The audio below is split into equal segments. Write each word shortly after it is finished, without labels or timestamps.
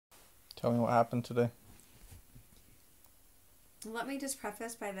Tell me what happened today. Let me just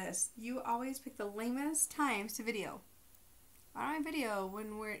preface by this. You always pick the lamest times to video. Why don't I video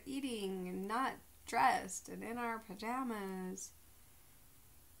when we're eating and not dressed and in our pajamas?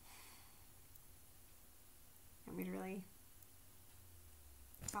 Want me to really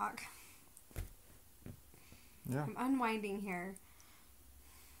talk? Yeah. I'm unwinding here.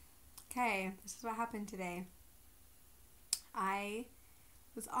 Okay, this is what happened today. I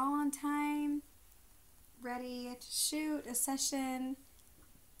was all on time, ready to shoot a session,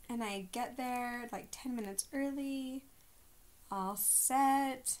 and I get there like 10 minutes early, all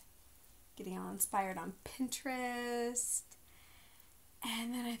set, getting all inspired on Pinterest,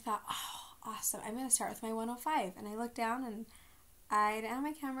 and then I thought, oh, awesome, I'm going to start with my 105, and I looked down and I didn't have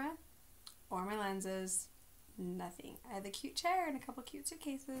my camera or my lenses, nothing. I had the cute chair and a couple cute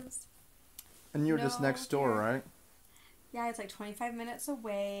suitcases. And you were just next door, right? Yeah, it's like 25 minutes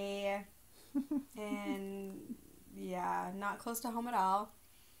away. And yeah, not close to home at all.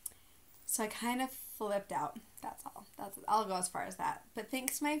 So I kind of flipped out. That's all. I'll go as far as that. But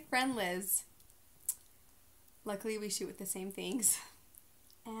thanks to my friend Liz, luckily we shoot with the same things.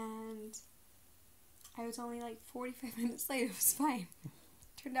 And I was only like 45 minutes late. It was fine.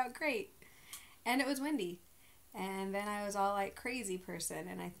 Turned out great. And it was windy. And then I was all like crazy person,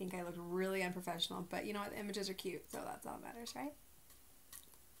 and I think I looked really unprofessional. But you know what? The images are cute, so that's all that matters, right?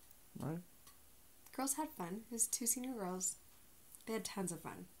 Right. Girls had fun. It was 2 senior girls. They had tons of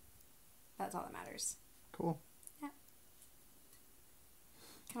fun. That's all that matters. Cool. Yeah.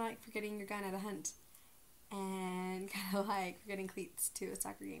 Kind of like forgetting your gun at a hunt. And kind of like forgetting cleats to a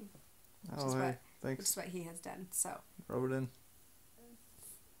soccer game. Oh, hey, thanks. Which is what he has done. So. Rub it in.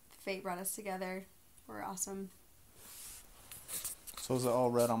 Fate brought us together. We're awesome. So is it all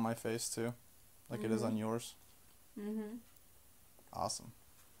red on my face too? Like it is on yours? Mm-hmm. Awesome.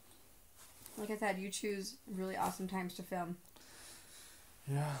 Like I said, you choose really awesome times to film.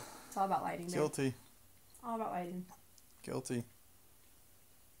 Yeah. It's all about lighting, babe. Guilty. All about lighting. Guilty.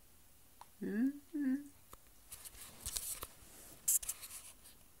 Mm-hmm.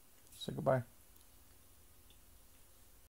 Say goodbye.